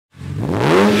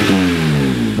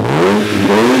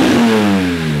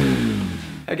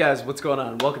Hey guys, what's going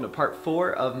on? Welcome to part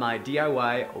 4 of my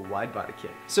DIY wide body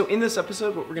kit. So in this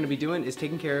episode, what we're going to be doing is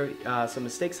taking care of some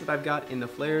mistakes that I've got in the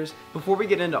flares. Before we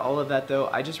get into all of that though,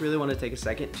 I just really want to take a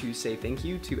second to say thank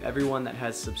you to everyone that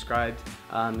has subscribed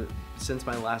since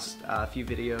my last few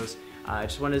videos. I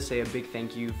just wanted to say a big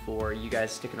thank you for you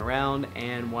guys sticking around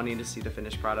and wanting to see the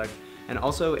finished product. And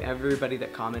also everybody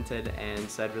that commented and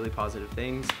said really positive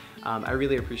things. I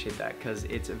really appreciate that because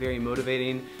it's very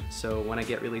motivating. So when I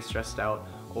get really stressed out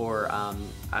or I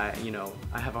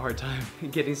have a hard time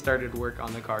getting started work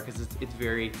on the car because it's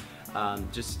very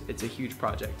it's a huge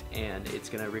project and it's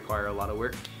gonna require a lot of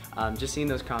work. Just seeing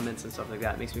those comments and stuff like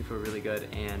that makes me feel really good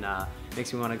and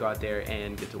makes me want to go out there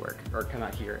and get to work, or come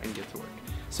out here and get to work.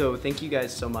 So thank you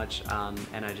guys so much,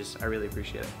 and I really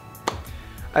appreciate it.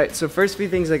 Alright, so first few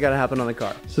things that gotta happen on the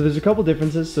car. So there's a couple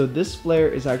differences. So this flare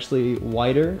is actually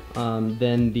wider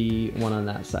than the one on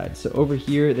that side. So over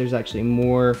here, there's actually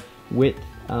more width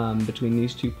between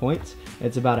these 2 points.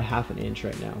 It's about a ½ inch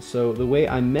right now. So the way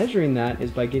I'm measuring that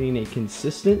is by getting a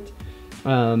consistent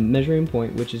measuring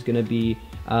point, which is gonna be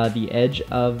the edge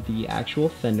of the actual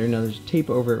fender. Now there's tape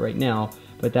over it right now,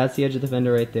 but that's the edge of the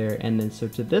fender right there. And then so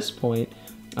to this point,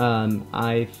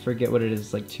 I forget what it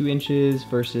is, like 2 inches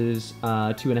versus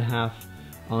 2.5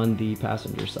 on the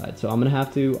passenger side. So I'm gonna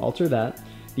have to alter that.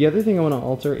 The other thing I wanna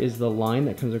alter is the line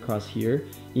that comes across here.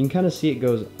 You can kind of see it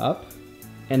goes up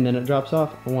and then it drops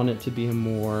off. I want it to be a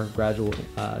more gradual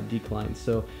decline,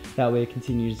 so that way it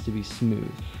continues to be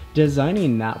smooth.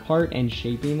 Designing that part and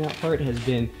shaping that part has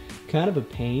been kind of a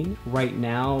pain. Right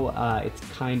now, it's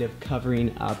kind of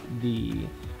covering up the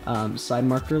side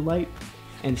marker light.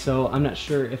 And so I'm not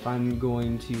sure if I'm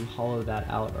going to hollow that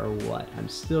out or what. I'm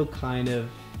still kind of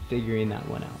figuring that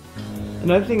one out.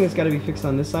 Another thing that's got to be fixed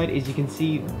on this side is you can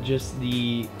see just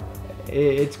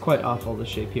it's quite awful, the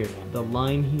shape here. The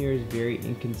line here is very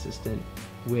inconsistent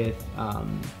with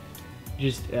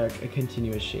just a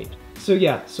continuous shape. So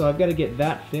yeah, so I've got to get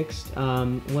that fixed.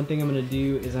 One thing I'm going to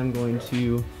do is I'm going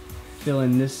to fill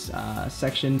in this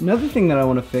section. Another thing that I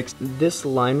want to fix, this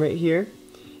line right here.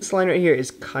 This line right here is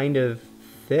kind of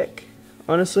thick,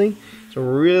 honestly. It's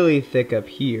really thick up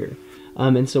here.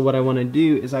 And so what I want to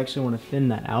do is I actually want to thin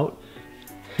that out.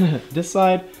 This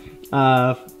side,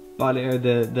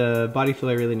 the body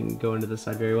filler really didn't go into this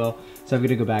side very well. So I'm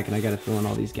gonna go back and I gotta fill in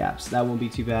all these gaps. That won't be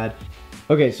too bad.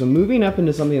 Okay, so moving up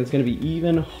into something that's gonna be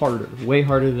even harder, way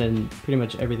harder than pretty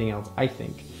much everything else, I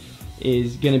think,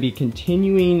 is gonna be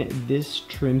continuing this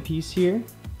trim piece here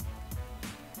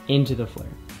into the flare.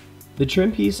 The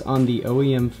trim piece on the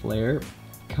OEM flare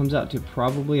comes out to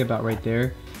probably about right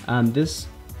there. This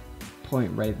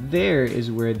point right there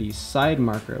is where the side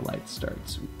marker light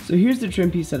starts. So here's the trim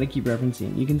piece that I keep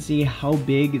referencing. You can see how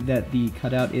big that the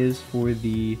cutout is for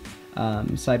the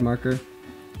side marker.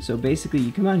 So basically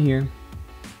you come out here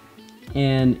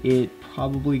and it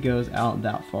probably goes out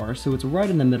that far. So it's right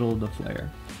in the middle of the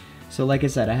flare. So like I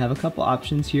said, I have a couple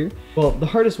options here. Well, the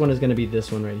hardest one is gonna be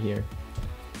this one right here.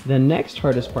 The next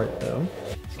hardest part though,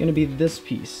 is gonna be this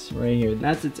piece right here.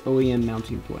 That's its OEM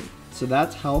mounting point. So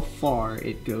that's how far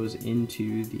it goes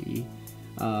into the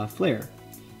flare.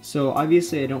 So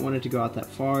obviously I don't want it to go out that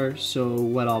far, so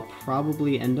what I'll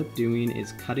probably end up doing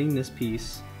is cutting this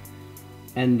piece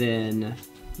and then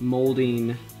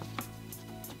molding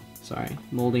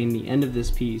the end of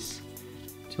this piece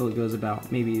till it goes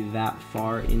about maybe that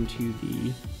far into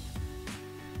the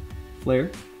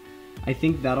flare. I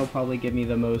think that'll probably give me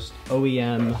the most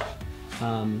OEM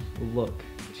look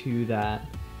to that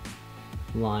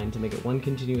line, to make it one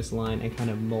continuous line and kind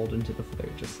of mold into the flare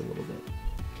just a little bit.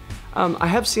 I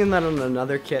have seen that on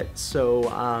another kit, so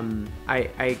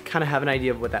I kind of have an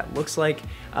idea of what that looks like.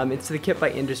 It's the kit by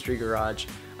Industry Garage,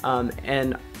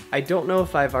 and I don't know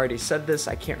if I've already said this,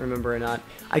 I can't remember or not.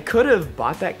 I could have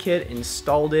bought that kit,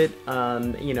 installed it,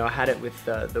 had it with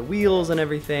the wheels and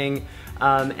everything,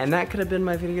 and that could have been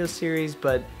my video series,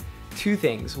 but two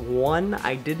things. One,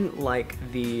 I didn't like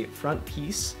the front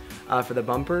piece for the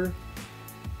bumper.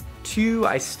 Two,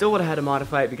 I still would have had to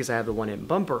modify it because I have the 1-inch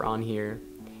bumper on here.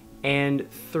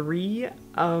 And three,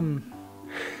 I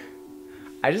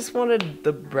just wanted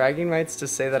the bragging rights to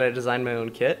say that I designed my own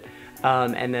kit,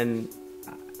 and then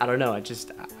I don't know,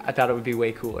 I thought it would be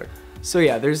way cooler. So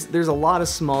yeah, there's a lot of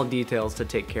small details to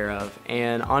take care of,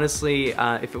 and honestly,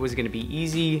 if it was gonna be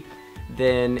easy,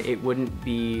 then it wouldn't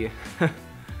be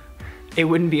it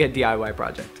wouldn't be a DIY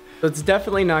project. So it's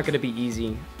definitely not gonna be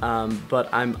easy, but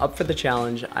I'm up for the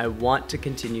challenge. I want to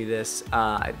continue this.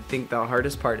 I think the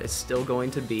hardest part is still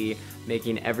going to be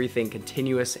making everything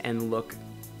continuous and look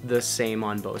the same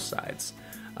on both sides.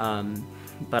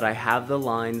 But I have the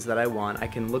lines that I want. I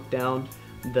can look down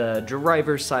the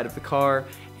driver's side of the car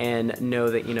and know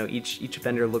that, you know, each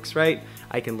fender looks right.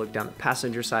 I can look down the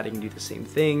passenger side, I can do the same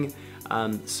thing.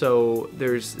 So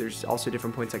there's also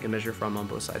different points I can measure from on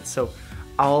both sides. So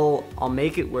I'll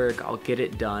make it work, I'll get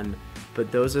it done,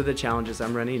 but those are the challenges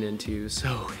I'm running into.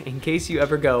 So in case you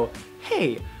ever go,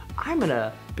 hey, I'm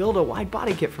gonna build a wide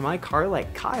body kit for my car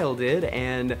like Kyle did,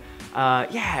 and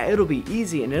yeah, it'll be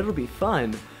easy and it'll be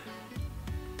fun.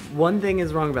 One thing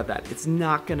is wrong about that. It's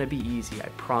not gonna be easy, I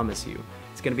promise you.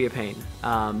 It's gonna be a pain.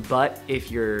 But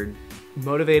if you're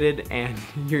motivated and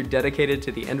you're dedicated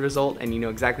to the end result and you know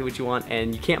exactly what you want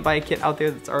and you can't buy a kit out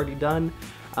there that's already done,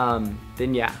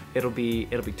 then yeah, it'll be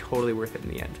totally worth it in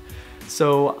the end.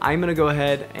 So I'm gonna go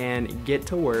ahead and get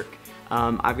to work.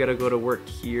 I've gotta go to work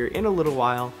here in a little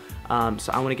while,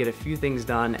 so I wanna get a few things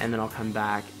done and then I'll come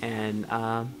back and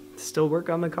still work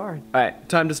on the car. All right,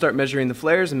 time to start measuring the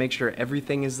flares and make sure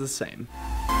everything is the same.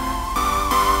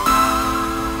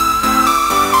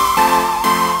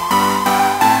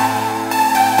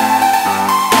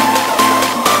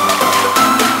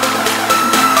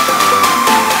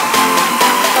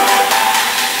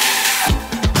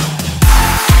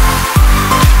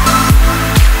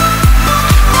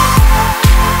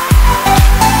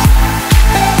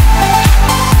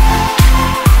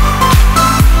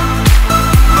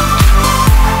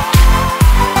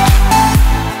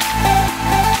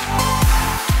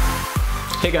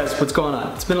 Hey guys, what's going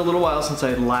on? It's been a little while since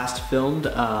I last filmed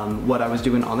what I was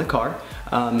doing on the car.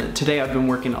 Today I've been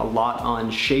working a lot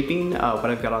on shaping what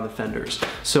I've got on the fenders.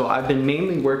 So I've been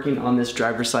mainly working on this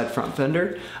driver's side front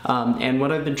fender, and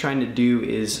what I've been trying to do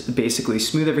is basically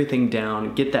smooth everything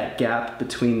down, get that gap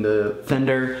between the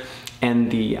fender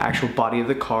and the actual body of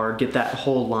the car, get that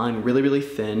whole line really, really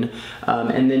thin,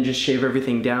 and then just shave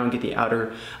everything down, get the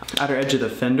outer edge of the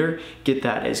fender, get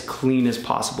that as clean as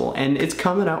possible. And it's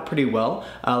coming out pretty well.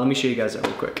 Let me show you guys that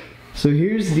real quick. So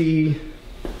here's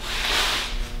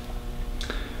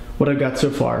what I've got so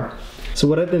far. So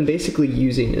what I've been basically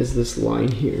using is this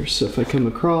line here. So if I come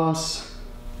across,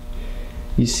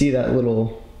 you see that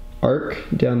little arc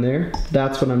down there?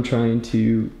 That's what I'm trying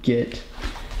to get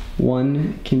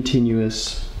one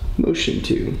continuous motion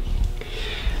to.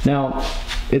 Now,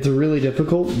 it's really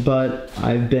difficult, but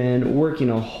I've been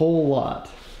working a whole lot,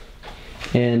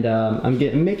 and I'm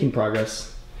making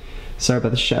progress. Sorry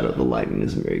about the shadow, the lighting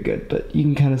isn't very good, but you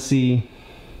can kind of see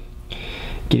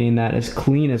getting that as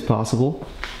clean as possible.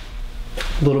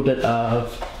 A little bit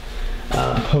of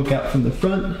poke out from the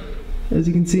front, as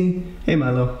you can see. Hey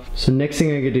Milo. So next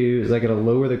thing I gotta do is I gotta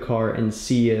lower the car and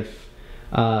see if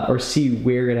or see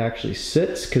where it actually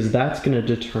sits, because that's going to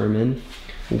determine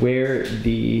where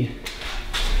the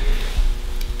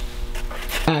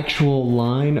actual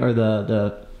line or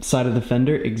the side of the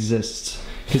fender exists.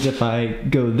 Because if I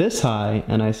go this high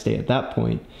and I stay at that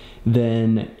point,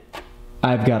 then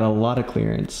I've got a lot of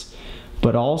clearance,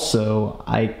 but also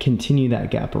I continue that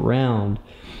gap around,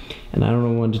 and I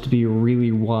don't want it to be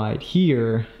really wide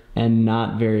here and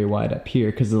not very wide up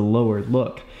here because of the lowered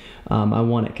look. I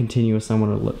want it continuous, I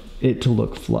want it to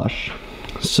look flush.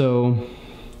 So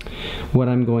what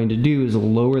I'm going to do is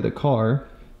lower the car,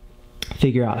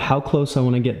 figure out how close I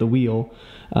want to get the wheel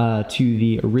to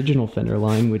the original fender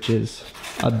line, which is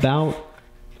about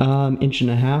 1.5 inches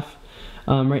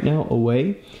right now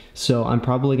away. So I'm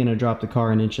probably going to drop the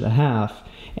car 1.5 inches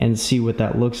and see what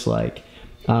that looks like.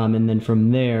 And then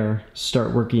from there,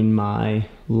 start working my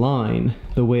line.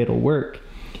 The way it'll work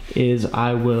is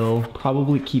I will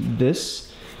probably keep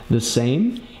this the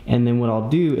same, and then what I'll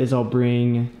do is I'll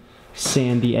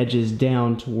sand the edges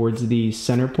down towards the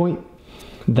center point.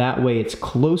 That way it's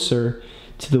closer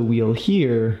to the wheel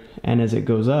here, and as it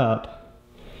goes up,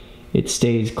 it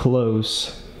stays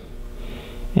close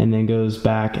and then goes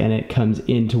back and it comes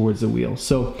in towards the wheel.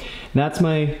 So that's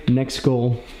my next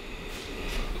goal.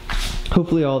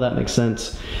 Hopefully all that makes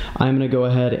sense. I'm gonna go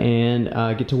ahead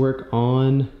and get to work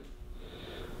on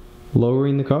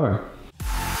lowering the car.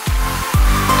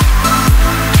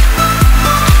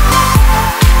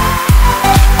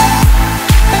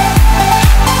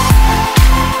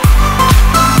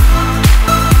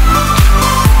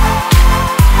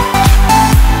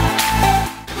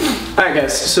 Alright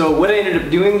guys, so what I ended up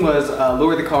doing was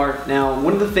lower the car. Now,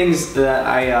 one of the things that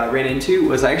I ran into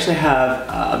was I actually have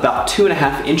about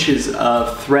 2.5 inches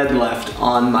of thread left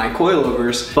on my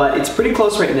coilovers, but it's pretty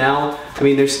close right now. I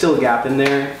mean, there's still a gap in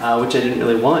there, which I didn't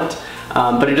really want,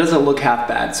 but it doesn't look half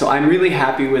bad. So I'm really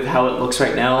happy with how it looks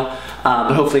right now,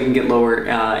 but hopefully it can get lower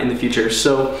in the future.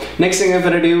 So next thing I'm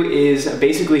gonna do is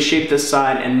basically shape this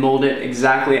side and mold it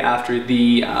exactly after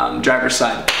the driver's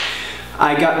side.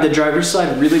 I got the driver's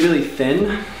side really, really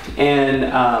thin, and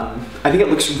I think it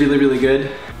looks really, really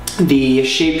good. The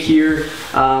shape here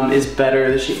is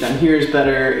better, the shape down here is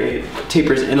better, it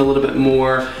tapers in a little bit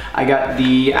more. I got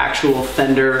the actual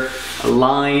fender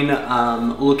line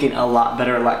looking a lot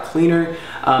better, a lot cleaner,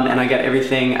 and I got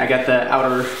everything, I got the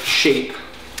outer shape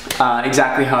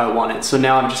exactly how I want it. So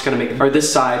now I'm just gonna make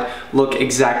this side look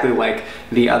exactly like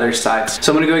the other side.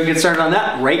 So I'm gonna go ahead and get started on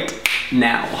that right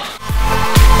now.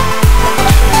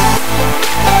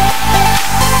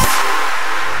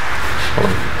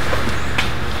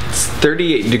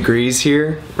 38 degrees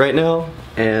here right now,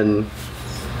 and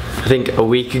I think a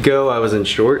week ago I was in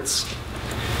shorts.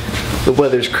 The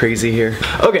weather's crazy here.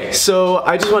 Okay, so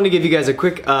I just wanted to give you guys a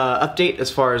quick update as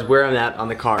far as where I'm at on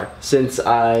the car, since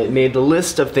I made the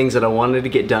list of things that I wanted to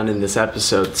get done in this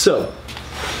episode. So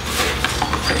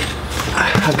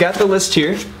I've got the list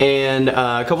here, and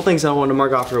a couple things I want to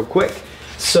mark off real quick.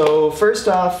 So first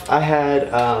off,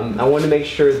 I wanted to make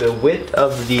sure the width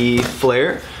of the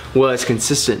flare was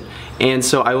consistent. And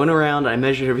so I went around, I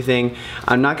measured everything.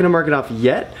 I'm not gonna mark it off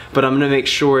yet, but I'm gonna make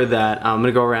sure that I'm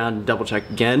gonna go around and double check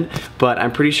again, but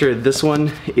I'm pretty sure this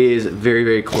one is very,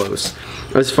 very close.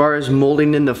 As far as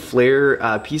molding in the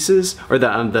flare pieces, or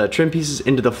the trim pieces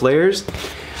into the flares,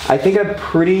 I think I'm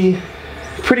pretty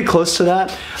close to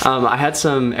that. I had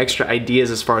some extra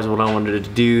ideas as far as what I wanted to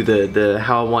do,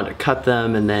 how I wanted to cut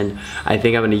them, and then I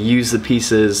think I'm gonna use the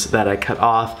pieces that I cut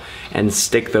off and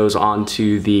stick those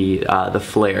onto the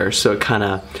flare, so it kind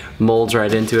of molds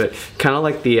right into it, kind of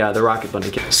like the Rocket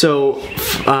Bunny kit. So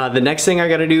the next thing I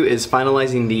got to do is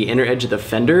finalizing the inner edge of the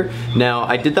fender. Now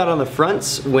I did that on the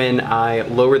fronts when I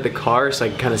lowered the car, so I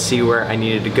could kind of see where I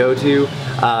needed to go to.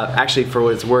 Actually, for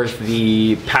what it's worth,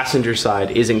 the passenger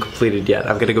side isn't completed yet.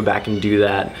 I've got to go back and do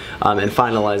that and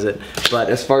finalize it. But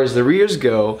as far as the rears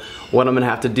go, what I'm gonna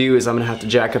have to do is I'm gonna have to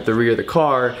jack up the rear of the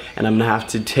car, and I'm gonna have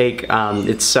to take,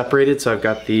 it's separated, so I've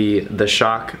got the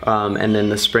shock and then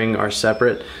the spring are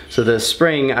separate. So the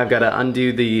spring, I've gotta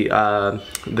undo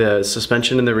the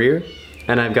suspension in the rear,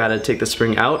 and I've gotta take the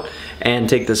spring out and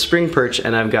take the spring perch,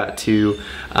 and I've got to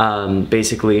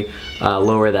basically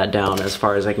lower that down as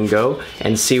far as I can go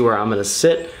and see where I'm gonna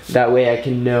sit. That way I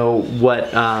can know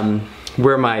what,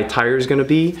 where my tire is going to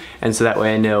be, and so that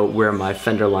way I know where my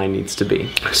fender line needs to be.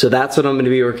 So that's what I'm going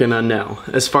to be working on now.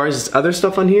 As far as other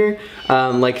stuff on here,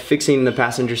 like fixing the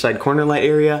passenger side corner light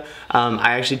area,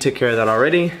 I actually took care of that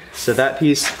already, so that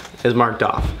piece is marked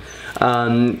off.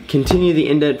 Continue the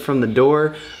indent from the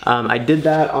door. I did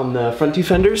that on the front two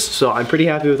fenders, so I'm pretty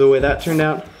happy with the way that turned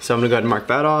out, so I'm going to go ahead and mark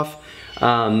that off.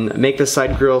 Make the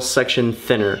side grille section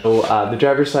thinner. So the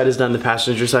driver's side is done, the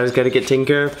passenger side has got to get taken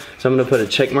care of. So I'm gonna put a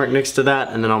check mark next to that,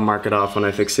 and then I'll mark it off when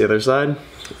I fix the other side.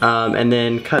 And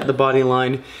then cut the body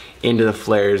line into the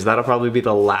flares. That'll probably be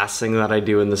the last thing that I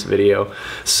do in this video.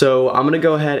 So I'm gonna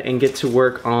go ahead and get to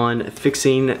work on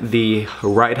fixing the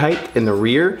ride height in the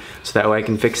rear, so that way I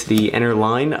can fix the inner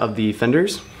line of the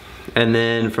fenders. And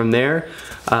then from there,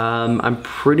 I'm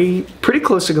pretty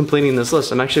close to completing this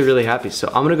list. I'm actually really happy. So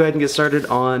I'm gonna go ahead and get started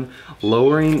on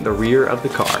lowering the rear of the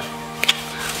car.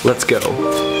 Let's go.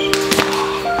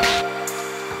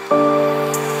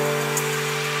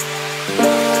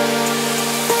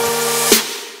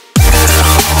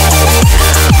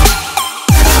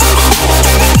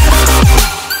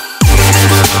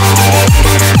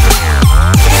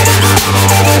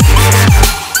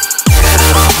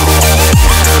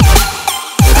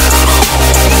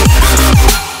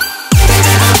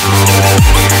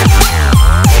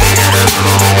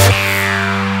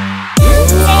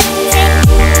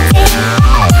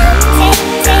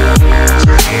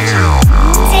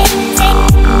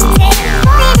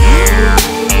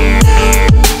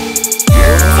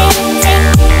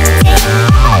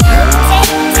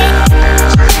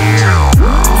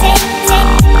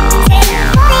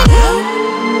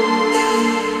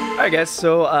 Alright guys,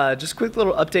 so just a quick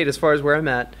little update as far as where I'm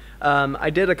at. I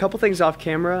did a couple things off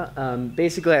camera.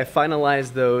 Basically I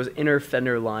finalized those inner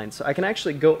fender lines. So I can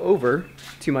actually go over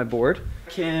to my board.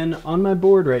 On my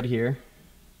board right here,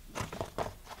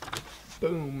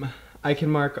 boom, I can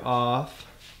mark off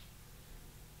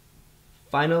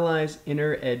finalize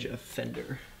inner edge of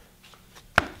fender.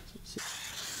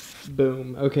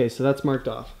 Boom, okay, so that's marked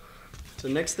off. So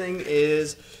next thing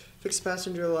is fix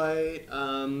passenger light,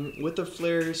 with the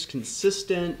flares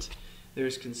consistent. They're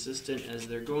as consistent as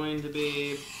they're going to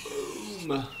be.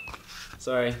 Boom.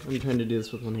 Sorry, I'm trying to do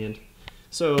this with one hand.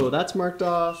 So that's marked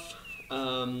off.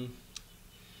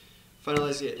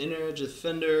 Finalize the inner edge of the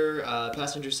fender,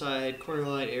 passenger side, corner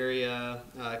light area,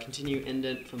 continue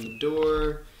indent from the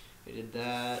door. I did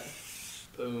that.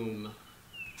 Boom.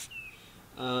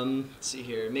 Let's see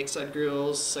here, make side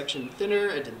grills section thinner,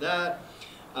 I did that.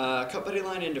 Cut body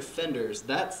line into fenders,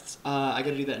 that's, I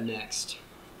gotta do that next.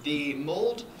 The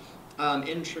mold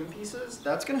in trim pieces,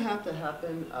 that's gonna have to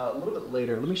happen a little bit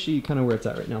later. Let me show you kind of where it's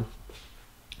at right now.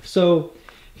 So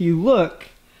if you look,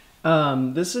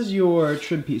 this is your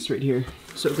trim piece right here.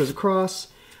 So it goes across.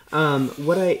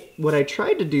 What I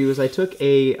tried to do is I took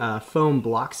a foam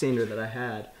block sander that I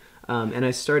had, and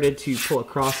I started to pull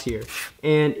across here,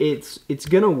 and it's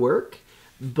gonna work,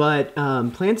 but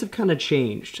plans have kind of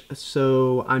changed.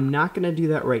 So I'm not gonna do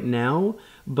that right now,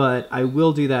 but I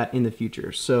will do that in the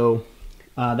future. So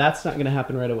that's not gonna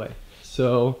happen right away.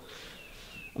 So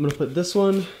I'm gonna put this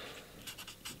one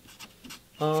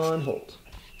on hold.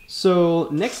 So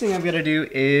next thing I've got to do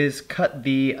is cut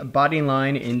the body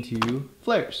line into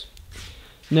flares.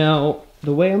 Now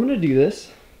the way I'm going to do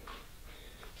this,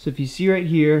 so if you see right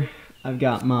here, I've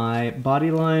got my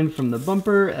body line from the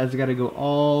bumper, I've got to go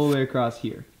all the way across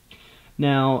here.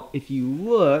 Now if you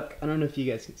look, I don't know if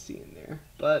you guys can see in there,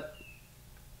 but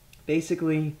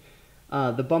basically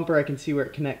the bumper, I can see where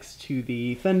it connects to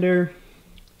the fender,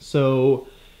 so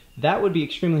that would be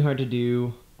extremely hard to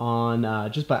do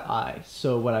on just by eye.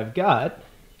 So what I've got,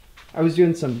 I was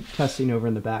doing some testing over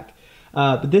in the back,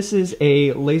 but this is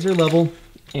a laser level,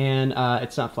 and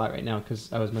it's not flat right now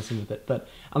because I was messing with it, but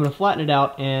I'm gonna flatten it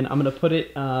out and I'm gonna put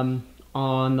it on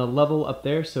the level up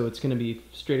there, so it's gonna be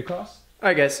straight across. All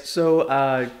right guys, so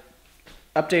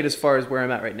update as far as where I'm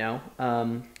at right now.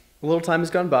 A little time has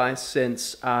gone by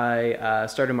since I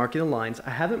started marking the lines.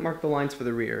 I haven't marked the lines for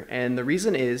the rear, and the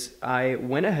reason is I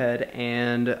went ahead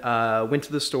and went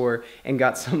to the store and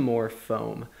got some more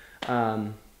foam.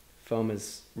 Foam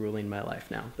is ruling my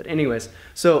life now. But anyways,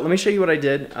 so let me show you what I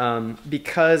did,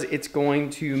 because it's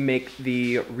going to make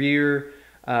the rear,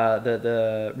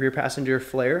 the rear passenger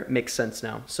flare make sense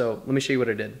now. So let me show you what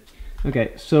I did.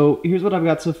 Okay, so here's what I've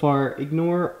got so far.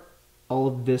 Ignore all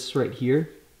of this right here,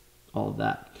 all of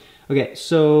that. Okay,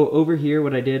 so over here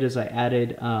what I did is I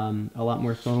added a lot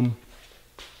more foam.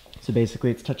 So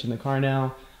basically it's touching the car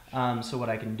now. So what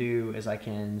I can do is I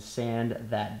can sand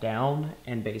that down,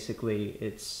 and basically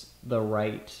it's the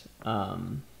right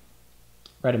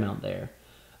amount there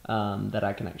that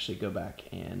I can actually go back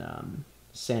and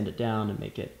sand it down and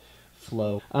make it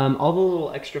flow. All the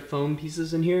little extra foam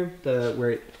pieces in here,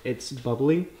 where it's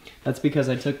bubbly, that's because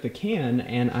I took the can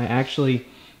and I actually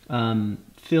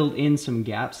filled in some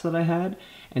gaps that I had,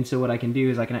 and so what I can do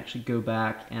is I can actually go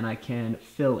back and I can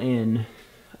fill in,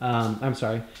 I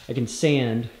can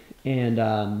sand and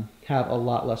have a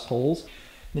lot less holes.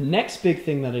 The next big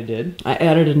thing that I did, I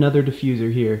added another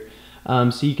diffuser here.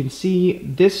 So you can see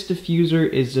this diffuser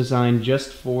is designed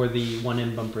just for the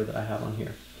one-end bumper that I have on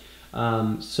here.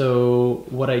 So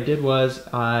what I did was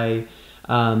I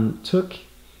took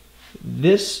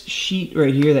this sheet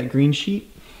right here, that green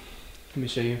sheet. Let me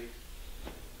show you.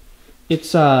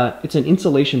 It's an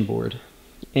insulation board,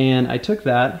 and I took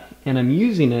that and I'm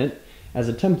using it as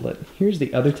a template. Here's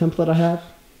the other template I have.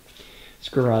 This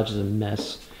garage is a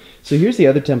mess. So here's the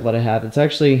other template I have. It's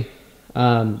actually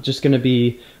just going to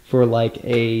be for like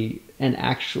an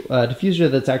actual diffuser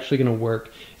that's actually going to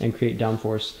work and create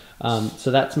downforce.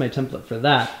 So that's my template for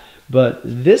that. But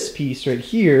this piece right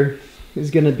here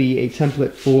is going to be a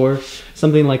template for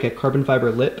something like a carbon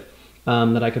fiber lip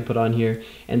that I can put on here.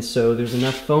 And so there's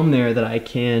enough foam there that I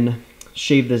can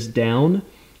shave this down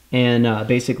and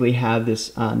basically have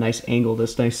this nice angle,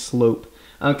 this nice slope.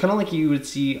 Kind of like you would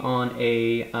see on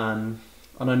a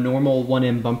normal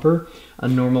one-end bumper, a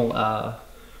normal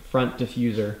front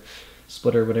diffuser,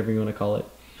 splitter, whatever you want to call it.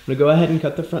 I'm going to go ahead and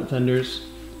cut the front fenders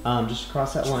just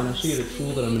across that line. I'll show you the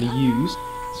tool that I'm going to use.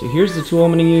 So here's the tool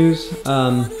I'm going to use.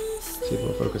 See if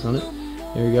it'll focus on it.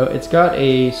 There we go. It's got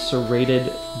a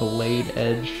serrated blade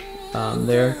edge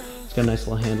there. It's got a nice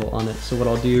little handle on it. So what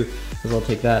I'll do is I'll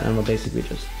take that and I'll basically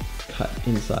just cut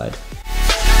inside.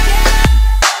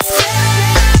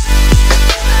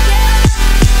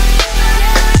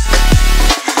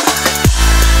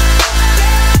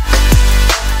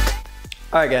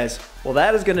 Alright guys, well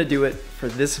that is going to do it for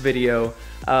this video.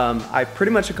 I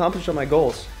pretty much accomplished all my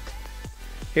goals.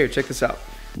 Here, check this out.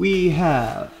 We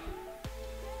have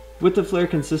with the flare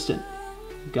consistent,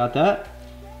 got that.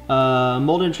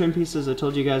 Mold and trim pieces, I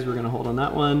told you guys we're going to hold on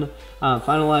that one.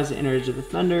 Finalize the inner edge of the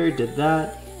fender, did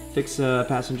that. Fix a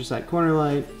passenger side corner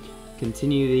light.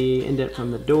 Continue the indent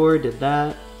from the door, did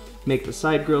that. Make the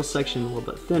side grille section a little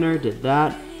bit thinner, did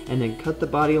that. And then cut the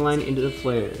body line into the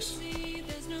flares.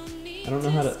 I don't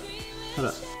know how to,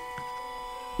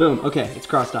 boom, okay, it's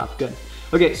crossed off, good.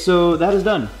 Okay, so that is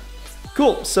done.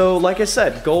 Cool, so like I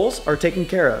said, goals are taken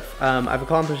care of. I've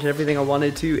accomplished everything I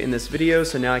wanted to in this video,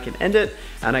 so now I can end it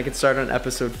and I can start on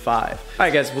episode 5. All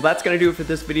right guys, well that's gonna do it for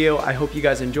this video. I hope you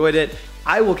guys enjoyed it.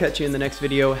 I will catch you in the next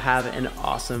video. Have an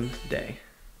awesome day.